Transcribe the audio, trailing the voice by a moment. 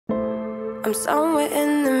I'm somewhere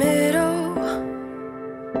in the middle,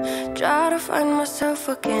 try to find myself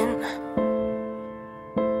again.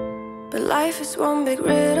 But life is one big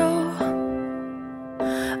riddle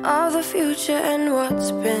of the future and what's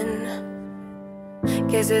been.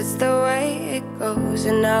 Guess it's the way it goes,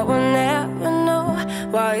 and I will never know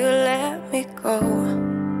why you let me go.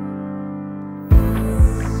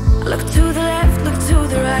 Look to the left, look to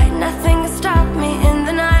the right, nothing can stop me in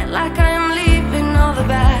the night, like I am leaving all the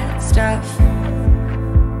bad stuff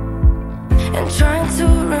and trying to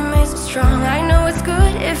remain so strong. I know it's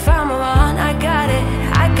good if I'm alone. I got it,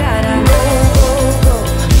 I gotta go, go, go,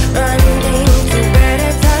 running to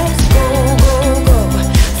better times. Go, go, go,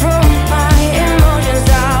 from my emotions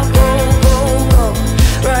I'll go, go, go,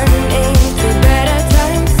 running to better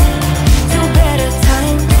times, to better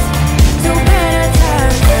times, to better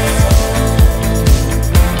times,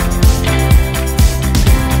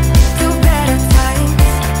 to better times,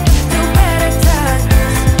 to better times.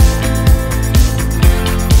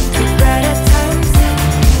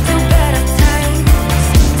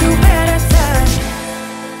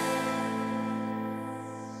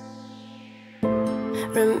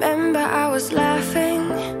 Remember I was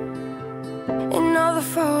laughing in all the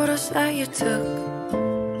photos that you took,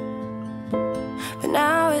 but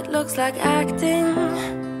now it looks like acting,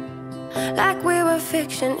 like we were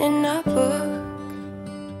fiction in a book.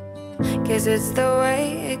 Guess it's the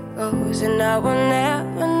way it goes, and I will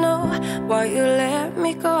never know why you let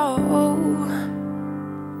me go.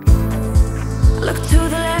 Look to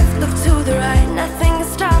the left, look to the right, nothing